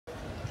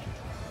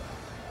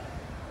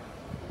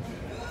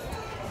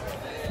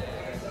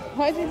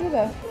Why'd you do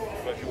that?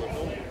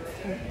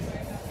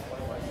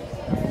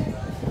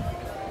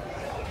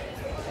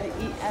 I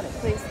eat at a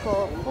place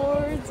called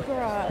Ford's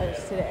Garage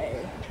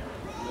today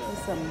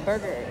with some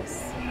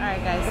burgers.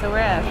 Alright guys, so we're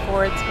at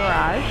Ford's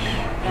Garage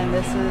and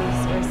we're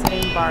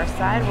sitting bar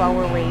side while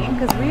we're waiting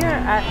because we are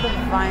at the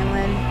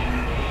Vineland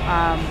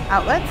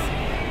outlets.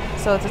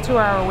 So it's a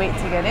 2-hour wait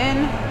to get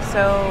in.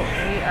 So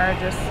we are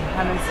just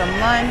having some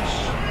lunch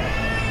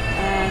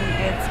and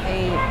it's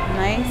a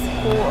nice,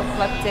 cool,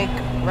 eclectic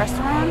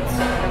restaurant.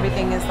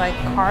 Everything is like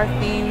car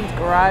themed,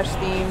 garage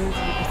themed.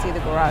 You can see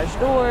the garage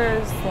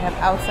doors. They have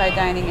outside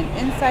dining and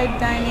inside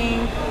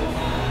dining.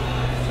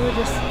 So we're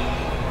just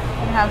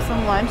gonna have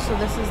some lunch. So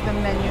this is the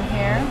menu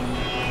here.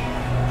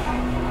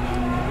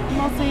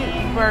 Mostly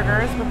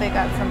burgers, but they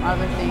got some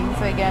other things.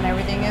 Again,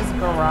 everything is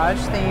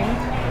garage themed.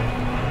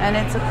 And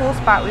it's a cool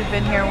spot. We've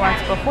been here once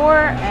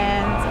before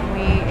and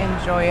we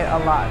enjoy it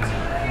a lot. A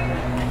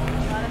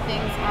lot of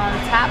things on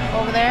tap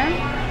over there.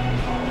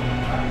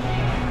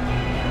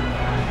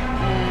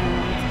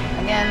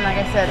 And again, like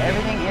I said,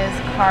 everything is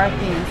car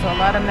themed. So a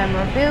lot of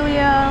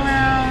memorabilia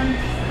around,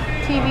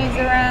 TVs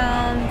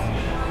around.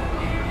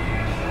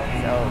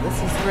 So this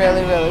is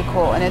really, really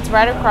cool. And it's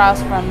right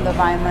across from the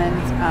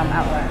Vineland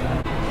outlet.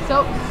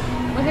 So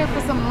we're here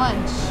for some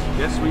lunch.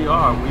 Yes, we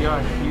are. We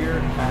are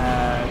here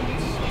at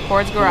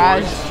Ford's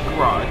Garage.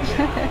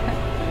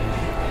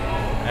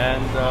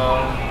 And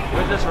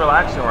we're just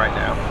relaxing right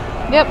now.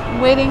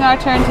 Yep, waiting our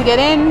turn to get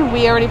in.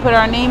 We already put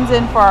our names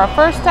in for our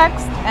first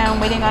text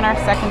and waiting on our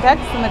second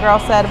text. And the girl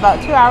said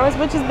about 2 hours,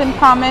 which has been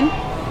common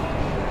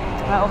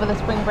over the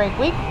spring break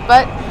week.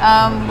 But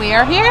we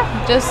are here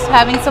just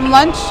having some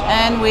lunch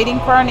and waiting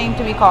for our name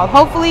to be called.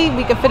 Hopefully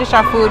we can finish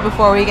our food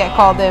before we get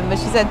called in, but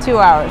she said 2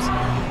 hours.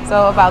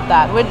 So about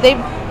that. They've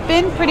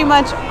been pretty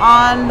much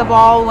on the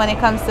ball when it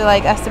comes to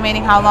like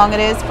estimating how long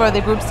it is for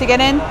the groups to get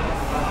in.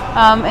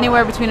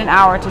 Anywhere between an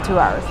hour to 2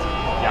 hours.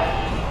 Yeah.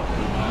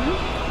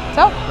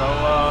 So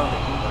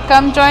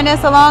come join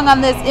us along on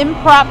this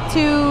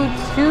impromptu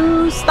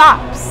 2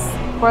 stops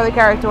for the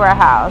Character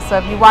Warehouse. So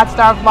if you watched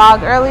our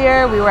vlog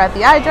earlier, we were at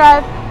the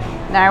iDrive.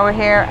 Now we're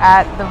here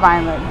at the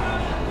Vineland.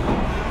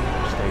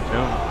 Stay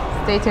tuned.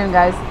 Stay tuned,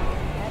 guys.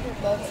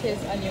 Dad loves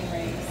his onion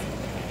rings.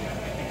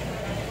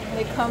 And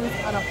it comes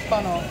on a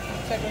funnel.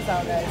 Check this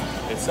out, guys.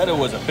 It said it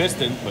was a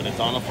piston, but it's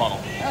on a funnel.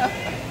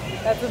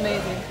 That's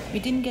amazing. We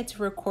didn't get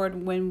to record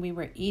when we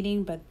were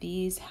eating, but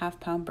these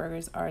half-pound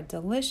burgers are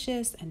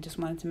delicious, and just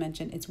wanted to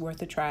mention it's worth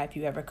a try if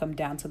you ever come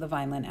down to the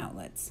Vineland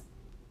outlets.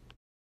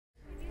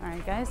 All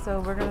right, guys,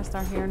 so we're gonna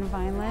start here in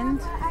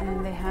Vineland,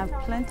 and they have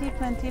plenty of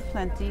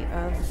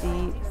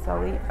the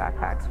Sully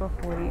backpacks for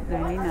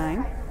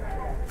 $40.99.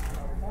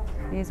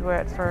 These were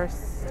at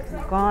first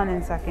gone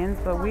in seconds,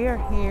 but we are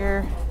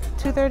here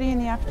 2:30 in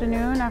the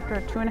afternoon after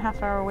a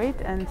 2.5-hour wait,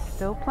 and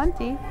still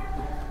plenty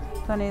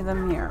of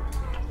them here.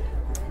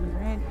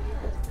 All right.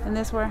 In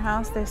this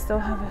warehouse, they still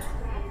have a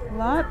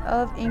lot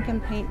of ink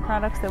and paint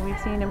products that we've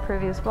seen in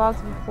previous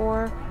vlogs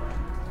before.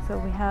 So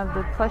we have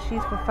the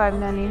plushies for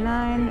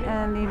 $5.99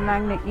 and the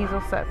magnet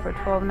easel set for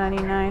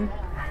 $12.99.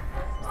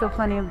 Still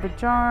plenty of the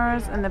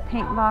jars and the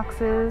paint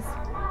boxes,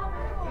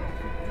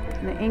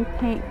 and the ink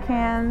paint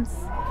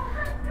cans.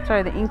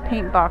 Sorry, the ink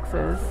paint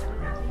boxes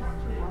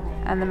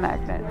and the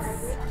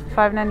magnets.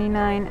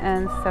 $5.99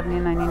 and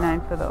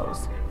 $70.99 for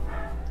those.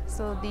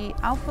 So the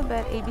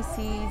Alphabet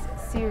ABCs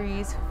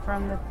series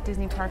from the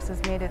Disney parks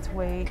has made its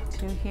way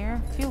to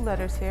here. A few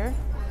letters here.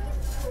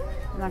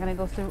 I'm not going to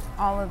go through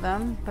all of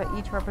them, but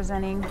each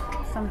representing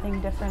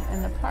something different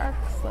in the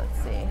parks. Let's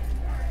see.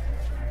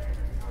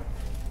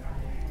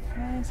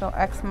 Okay, so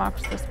X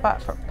marks the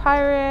spot for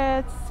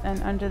pirates,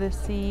 and under the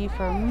sea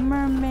for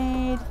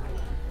mermaid.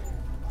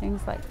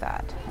 Things like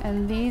that.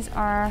 And these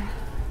are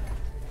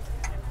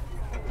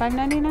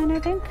 $5.99, I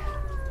think.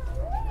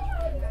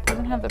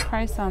 Doesn't have the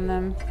price on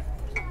them.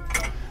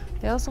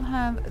 They also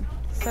have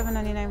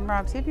 $7.99.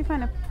 Rob, see if you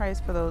find a price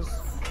for those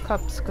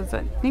cups, because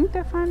I think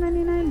they're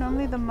 $5.99.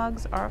 Normally the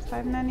mugs are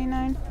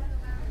 $5.99.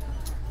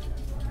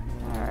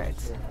 All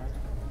right.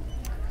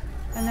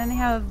 And then they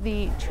have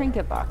the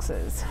trinket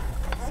boxes.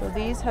 So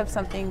these have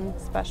something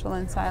special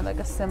inside, like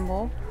a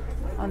symbol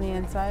on the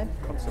inside.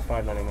 Cups are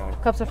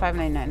 $5.99. Cups are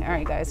 $5.99. All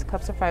right, guys,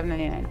 cups are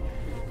 $5.99.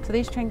 So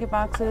these trinket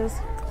boxes,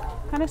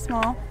 kind of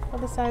small,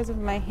 about the size of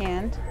my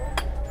hand,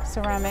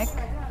 ceramic.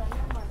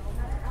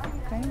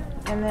 Okay,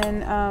 and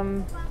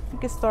then you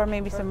could store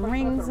maybe some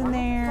rings in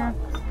there.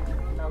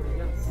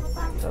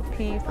 So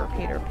P for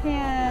Peter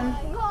Pan.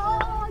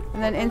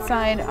 And then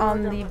inside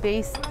on the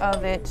base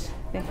of it,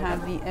 they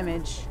have the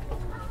image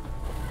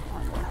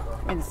on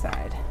the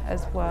inside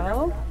as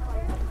well.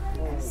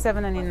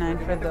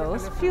 $7.99 for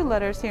those. A few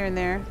letters here and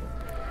there.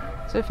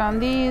 So we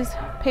found these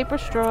paper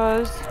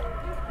straws,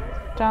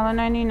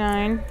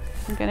 $1.99.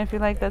 Again, if you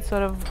like that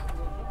sort of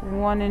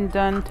one and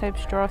done type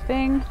straw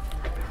thing,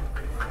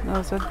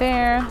 those are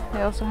there.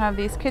 They also have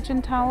these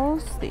kitchen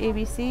towels, the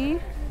ABC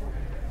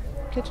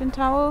kitchen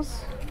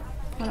towels.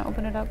 I want to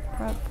open it up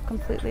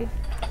completely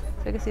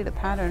so you can see the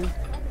pattern.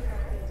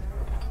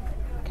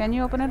 Can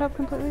you open it up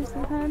completely so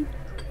you can?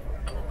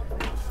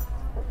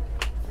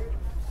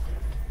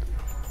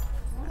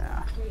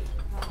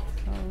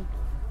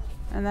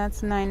 and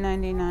that's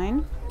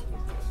 $9.99,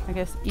 I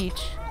guess,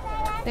 each.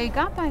 They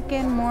got back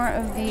in more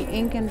of the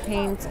ink and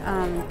paint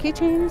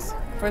keychains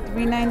for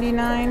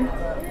 $3.99.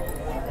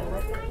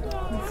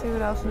 Let's see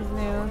what else is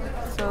new.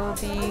 So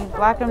the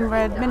black and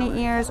red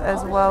mini ears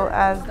as well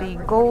as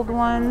the gold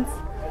ones,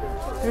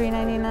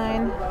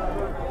 $3.99.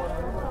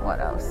 What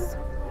else?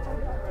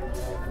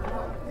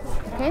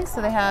 Okay,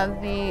 so they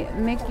have the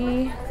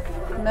Mickey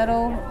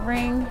metal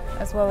ring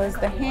as well as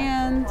the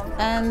hand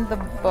and the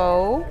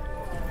bow.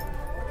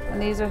 And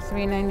these are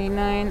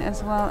 $3.99,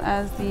 as well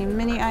as the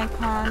mini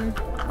icon,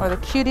 or the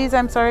cuties,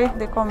 I'm sorry.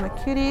 They call them the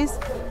cuties.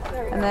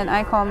 And then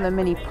I call them the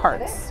mini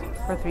parts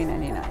for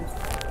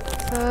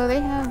 $3.99. So they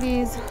have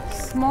these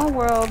small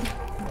world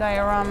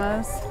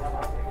dioramas.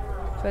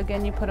 So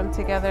again, you put them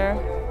together.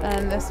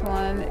 And this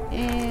one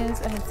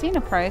is, I had seen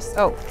a price,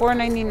 oh,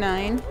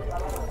 $4.99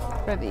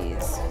 for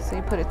these. So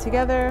you put it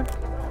together.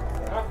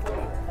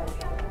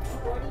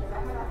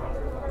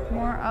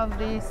 More of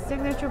the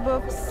signature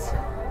books.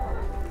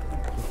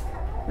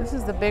 This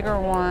is the bigger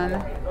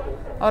one,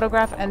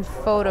 autograph and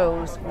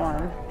photos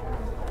one.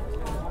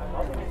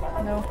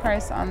 No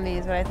price on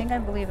these, but I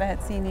believe I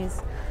had seen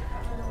these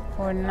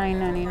for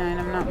 $9.99,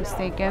 I'm not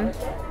mistaken.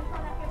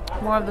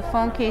 More of the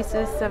phone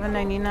cases,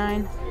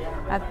 $7.99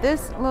 at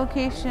this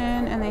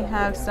location, and they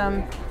have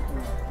some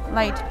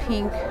light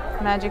pink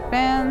magic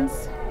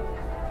bands.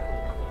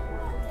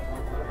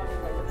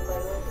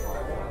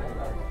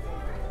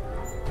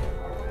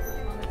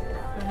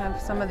 Have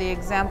some of the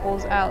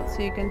examples out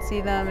so you can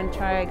see them and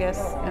try, I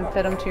guess, and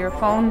fit them to your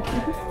phone.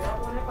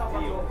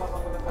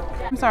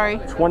 I'm sorry.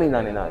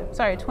 $20.99.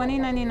 Sorry,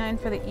 $20.99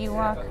 for the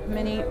Ewok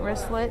mini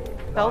wristlet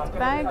belt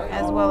bag,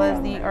 as well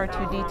as the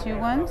R2-D2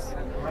 ones. So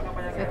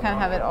they kind of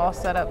have it all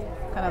set up,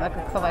 kind of like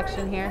a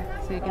collection here,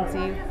 so you can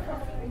see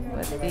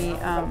with the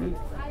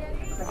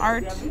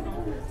art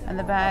and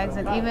the bags,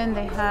 and even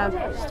they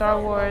have Star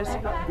Wars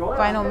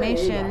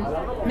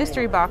Vinylmation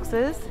mystery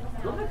boxes.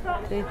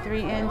 The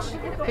 3-inch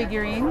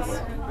figurines.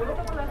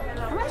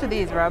 How much are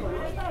these, Rob?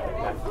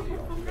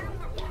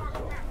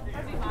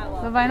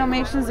 The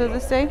Vinylmations, does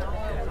it say?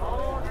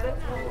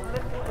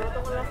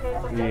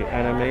 The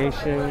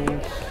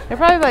animations. They're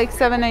probably like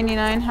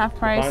 $7.99, half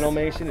price.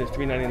 Vinylmation is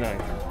 $3.99.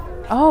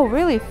 Oh,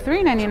 really?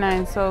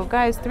 $3.99. So,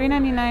 guys,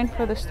 $3.99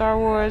 for the Star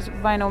Wars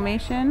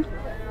Vinylmation.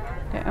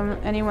 Okay,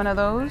 any one of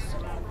those.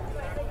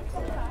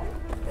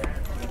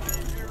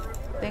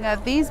 They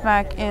got these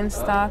back in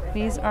stock.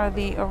 These are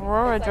the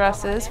Aurora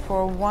dresses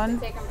for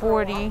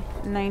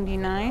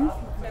 $140.99.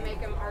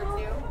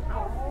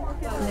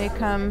 They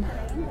come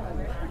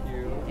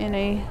in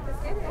a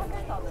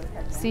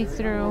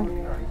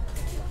see-through.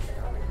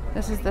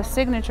 This is the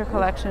signature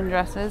collection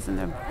dresses, and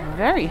they're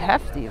very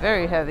hefty,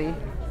 very heavy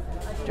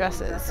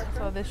dresses.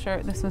 So this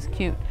shirt, this was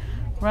cute.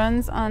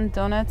 Runs on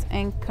donuts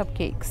and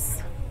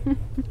cupcakes.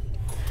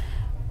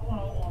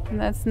 And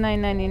that's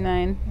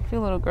 $9.99. A few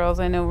little girls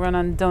I know run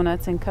on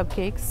donuts and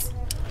cupcakes.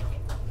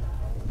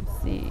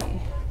 Let's see.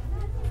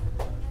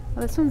 Well,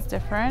 this one's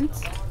different.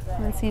 I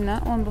haven't seen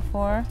that one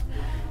before.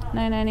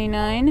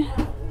 $9.99.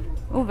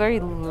 Oh,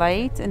 very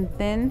light and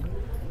thin.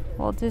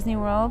 Walt Disney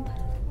World.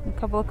 A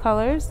couple of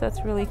colors.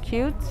 That's really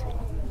cute.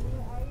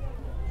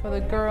 For the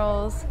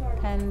girls,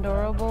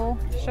 Pandorable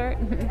shirt.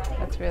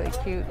 That's really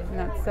cute. And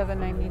that's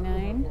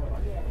 $7.99.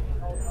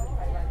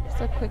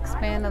 Just a quick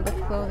span of the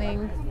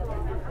clothing.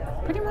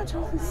 Pretty much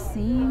all the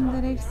same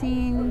that I've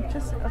seen,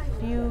 just a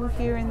few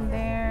here and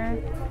there.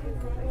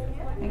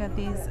 I got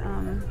these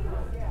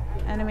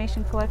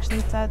animation collection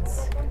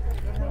sets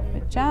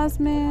with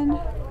Jasmine.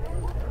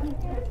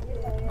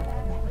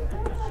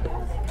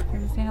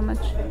 Can you see how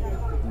much?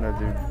 No,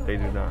 they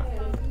do not.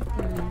 I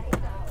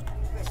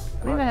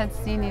believe I had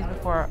seen these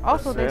before.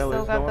 Also, they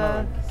still got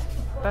the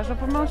special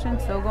promotion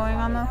still going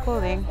on the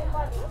clothing.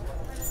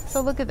 So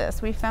look at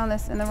this. We found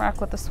this in the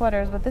rack with the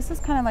sweaters, but this is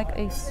kind of like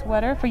a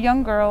sweater for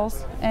young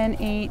girls and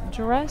a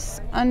dress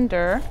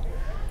under,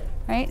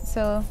 right?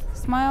 So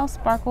smile,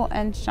 sparkle,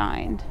 and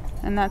shine,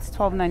 and that's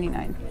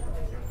 $12.99.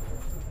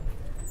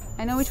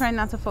 I know we try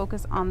not to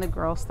focus on the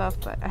girl stuff,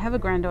 but I have a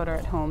granddaughter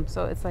at home,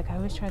 so it's like I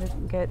always try to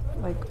get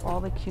like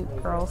all the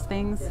cute girls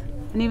things.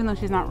 And even though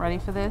she's not ready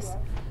for this,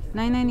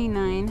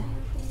 $9.99.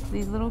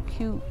 These little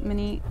cute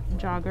mini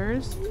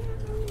joggers.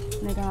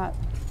 They got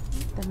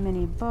the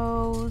mini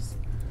bows.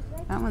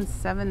 That one's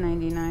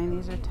 $7.99.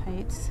 These are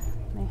tights.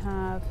 They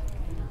have,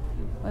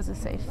 what does it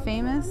say?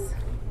 Famous.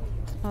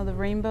 Oh, the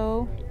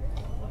rainbow.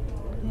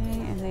 Okay,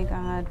 and they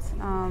got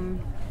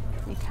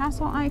the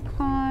castle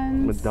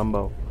icons. With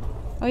Dumbo.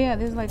 Oh yeah,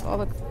 these are like all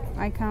the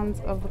icons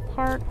of the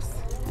parks.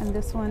 And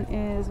this one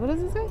is, what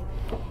does it say?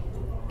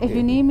 If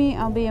you need me,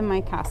 I'll be in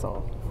my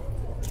castle.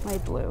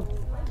 Light blue.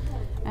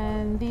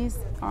 And these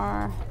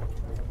are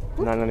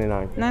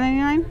 $9.99.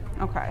 $9.99?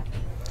 Okay.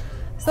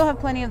 Still have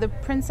plenty of the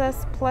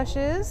princess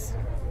plushes.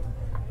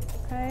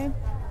 Okay.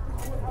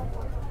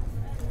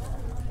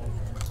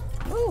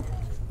 Ooh.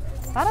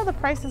 A lot of the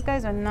prices,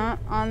 guys, are not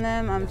on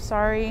them. I'm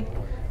sorry.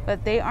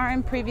 But they are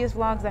in previous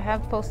vlogs. I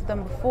have posted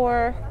them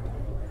before.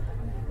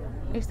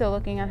 You're still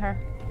looking at her?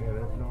 Yeah,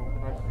 there's no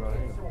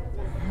prices on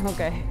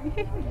Okay.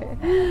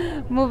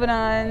 Moving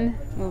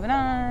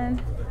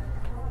on.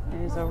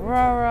 There's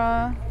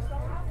Aurora.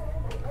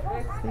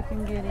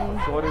 Sleeping Beauty.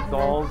 Assorted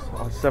dolls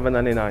are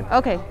 $7.99.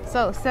 Okay,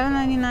 so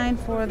 $7.99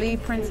 for the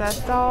princess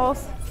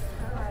dolls.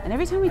 And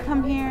every time we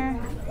come here,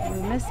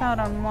 we miss out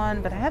on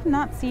one, but I have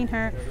not seen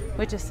her,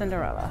 which is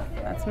Cinderella.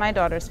 That's my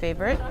daughter's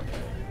favorite,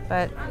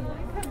 but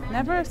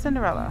never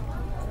Cinderella.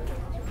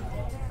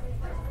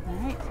 All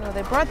right, so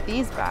they brought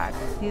these back.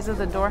 These are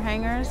the door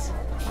hangers.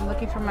 I'm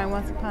looking for my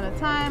Once Upon a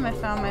Time. I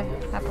found my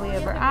Happily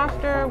Ever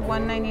After,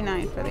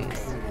 $1.99 for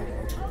these.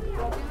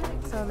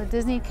 So the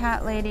Disney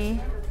Cat Lady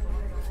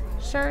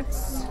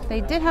shirts.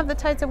 They did have the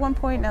tights at one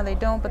point, now they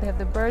don't, but they have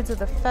the Birds of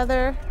the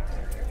Feather.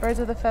 Birds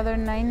of the Feather,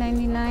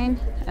 $9.99,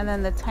 and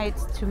then the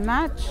tights to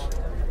match.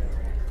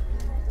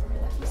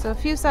 So a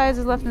few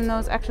sizes left in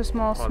those, extra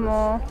small,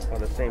 small. For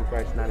the same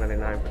price,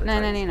 $9.99 for the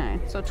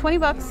 $9.99. So 20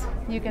 bucks,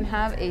 you can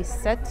have a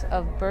set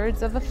of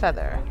Birds of a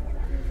Feather.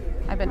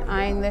 I've been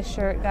eyeing this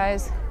shirt,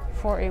 guys,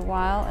 for a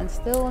while and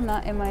still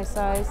not in my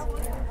size.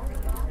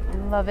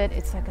 Love it.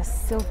 It's like a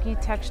silky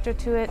texture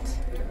to it.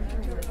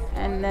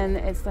 And then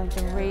it's like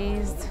the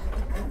raised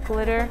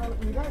glitter.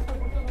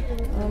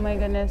 Oh my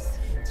goodness.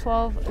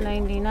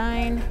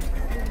 $12.99.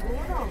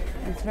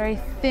 It's very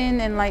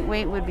thin and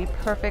lightweight, would be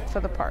perfect for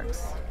the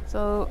parks.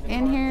 So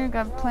in here,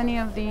 got plenty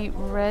of the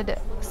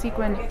red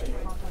sequin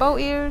bow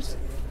ears,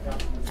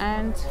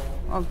 and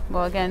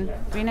well, again,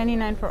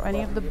 $3.99 for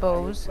any of the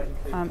bows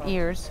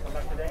ears.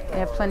 They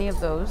have plenty of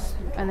those,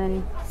 and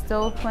then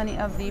still plenty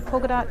of the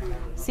polka dot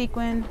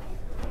sequin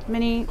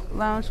mini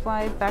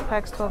Loungefly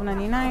backpacks,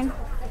 $12.99.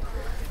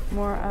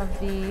 More of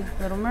the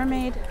Little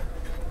Mermaid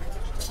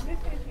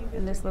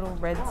in this little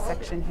red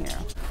section here.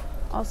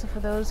 Also, for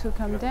those who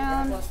come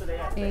down,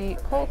 a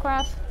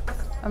Colecraft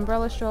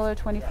umbrella stroller,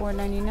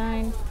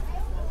 $24.99.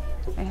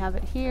 I have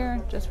it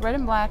here, just red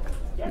and black,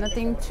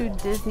 nothing too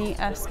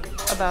Disney-esque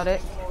about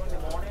it.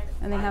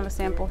 And they have a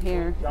sample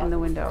here in the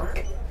window.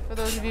 For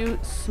those of you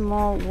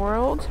Small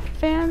World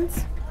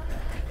fans,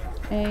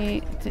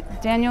 a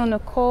Daniel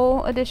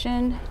Nicole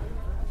edition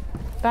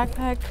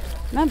backpack,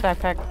 not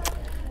backpack,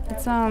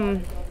 it's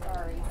a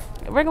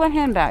regular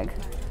handbag.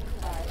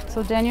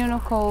 So Daniel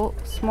Nicole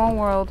Small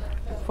World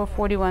for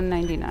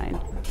 $41.99.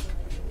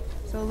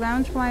 So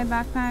Loungefly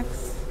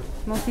backpacks,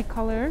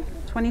 multicolor,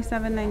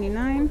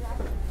 $27.99,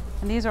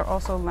 and these are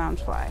also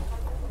Loungefly.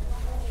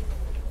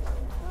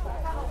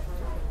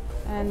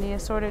 And the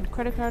assorted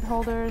credit card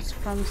holders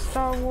from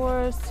Star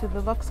Wars to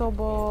the Luxo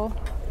Bowl,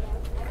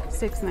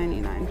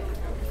 $6.99.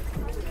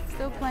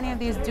 Still plenty of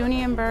these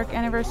Dooney and Burke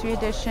Anniversary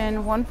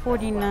Edition,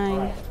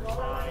 $149.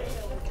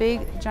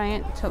 Big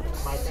giant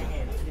totes.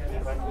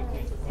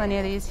 Plenty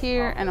of these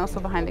here, and also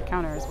behind the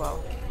counter as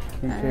well.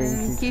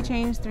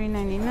 Keychains,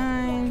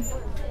 $3.99.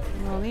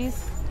 All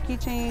these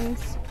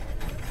keychains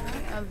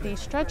of the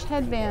stretch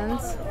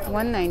headbands,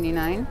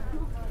 $1.99.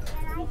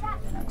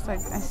 Looks like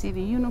I see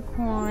the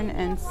unicorn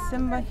and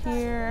Simba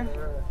here.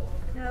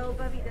 No,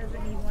 Bubby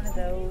doesn't need one of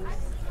those.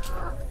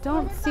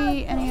 Don't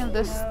see any of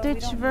the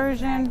Stitch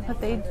version, but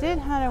they did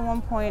have at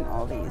one point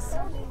all these.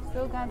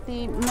 Still got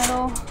the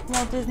metal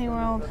Walt Disney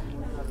World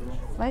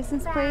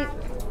license plate,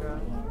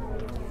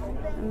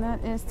 and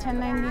that is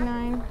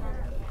 $10.99.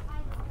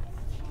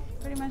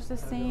 Pretty much the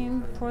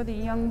same for the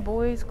young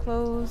boys'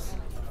 clothes,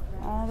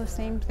 all the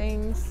same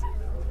things.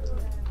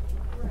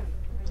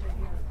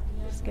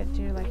 Just get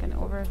you like an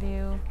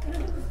overview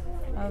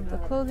of the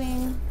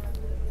clothing.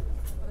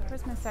 The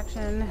Christmas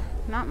section,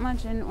 not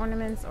much in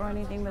ornaments or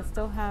anything, but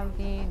still have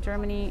the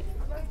Germany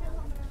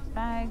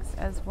bags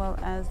as well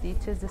as the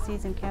 'Tis the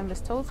Season canvas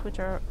totes, which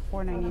are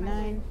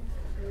 $4.99.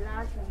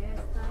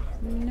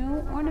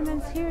 No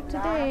ornaments here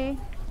today.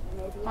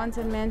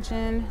 Haunted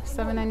Mansion,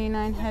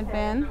 $7.99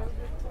 headband.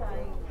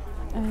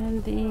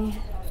 And the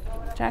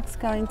Jack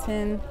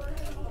Skellington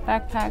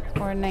backpack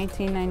for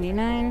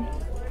 $19.99.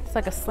 It's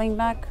like a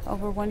slingback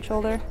over one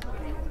shoulder.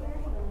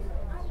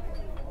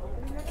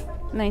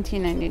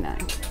 $19.99.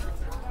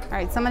 All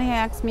right, somebody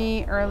asked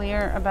me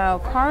earlier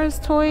about Cars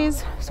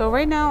toys. So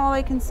right now all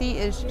I can see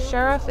is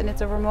Sheriff, and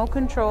it's a remote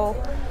control.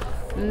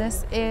 And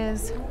this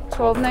is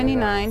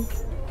 $12.99,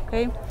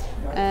 okay?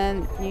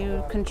 And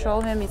you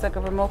control him, he's like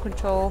a remote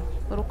control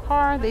little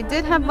car. They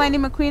did have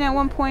Lightning McQueen at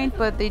one point,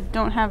 but they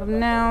don't have him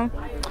now.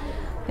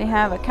 They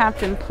have a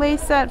Captain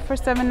playset for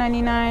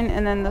 $7.99,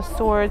 and then the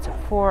swords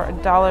for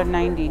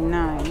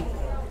 $1.99.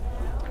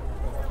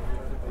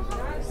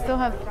 Still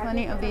have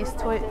plenty of these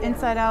toy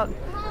inside out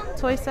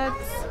toy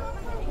sets.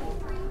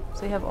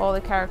 So you have all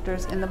the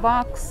characters in the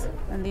box,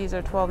 and these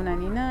are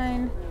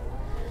 $12.99.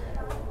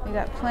 We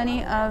got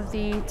plenty of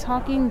the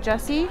Talking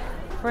Jessie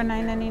for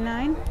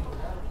 $9.99.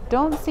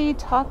 Don't see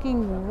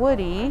Talking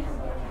Woody.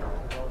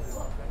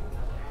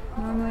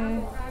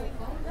 Normally,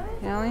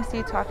 I only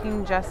see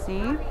Talking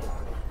Jessie.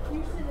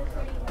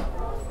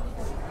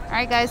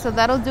 Alright guys, so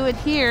that'll do it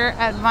here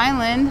at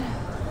Vineland.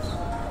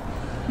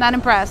 Not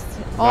impressed.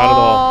 Not at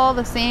all.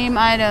 The same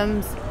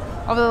items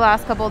over the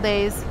last couple of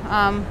days,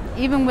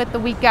 even with the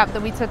week gap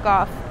that we took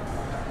off.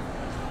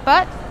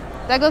 But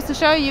that goes to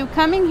show you,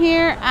 coming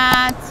here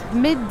at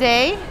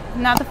midday,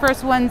 not the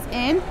first ones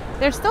in,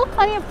 there's still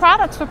plenty of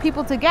products for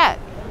people to get.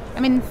 I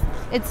mean,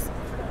 it's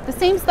the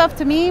same stuff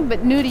to me,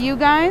 but new to you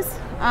guys.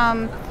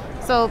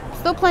 So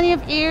still plenty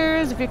of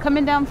ears. If you're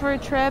coming down for a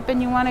trip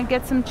and you want to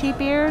get some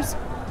cheap ears,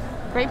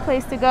 great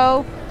place to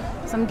go.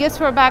 Some gifts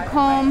for back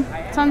home,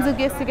 tons of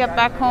gifts to get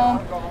back home.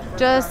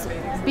 Just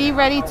be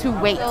ready to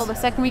wait till the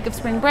second week of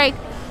spring break.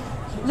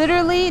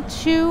 Literally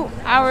 2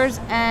 hours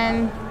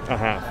and a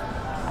half.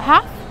 A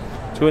half?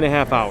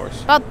 2.5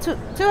 hours. About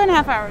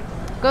 2.5 hours.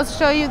 Goes to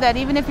show you that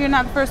even if you're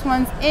not the first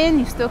ones in,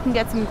 you still can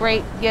get some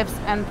great gifts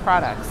and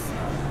products.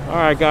 All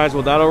right, guys.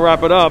 Well, that'll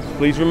wrap it up.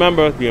 Please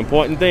remember the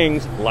important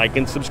things: like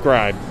and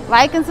subscribe.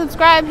 Like and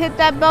subscribe. Hit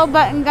that bell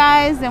button,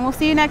 guys, and we'll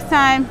see you next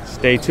time.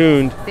 Stay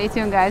tuned. Stay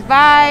tuned, guys.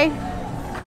 Bye.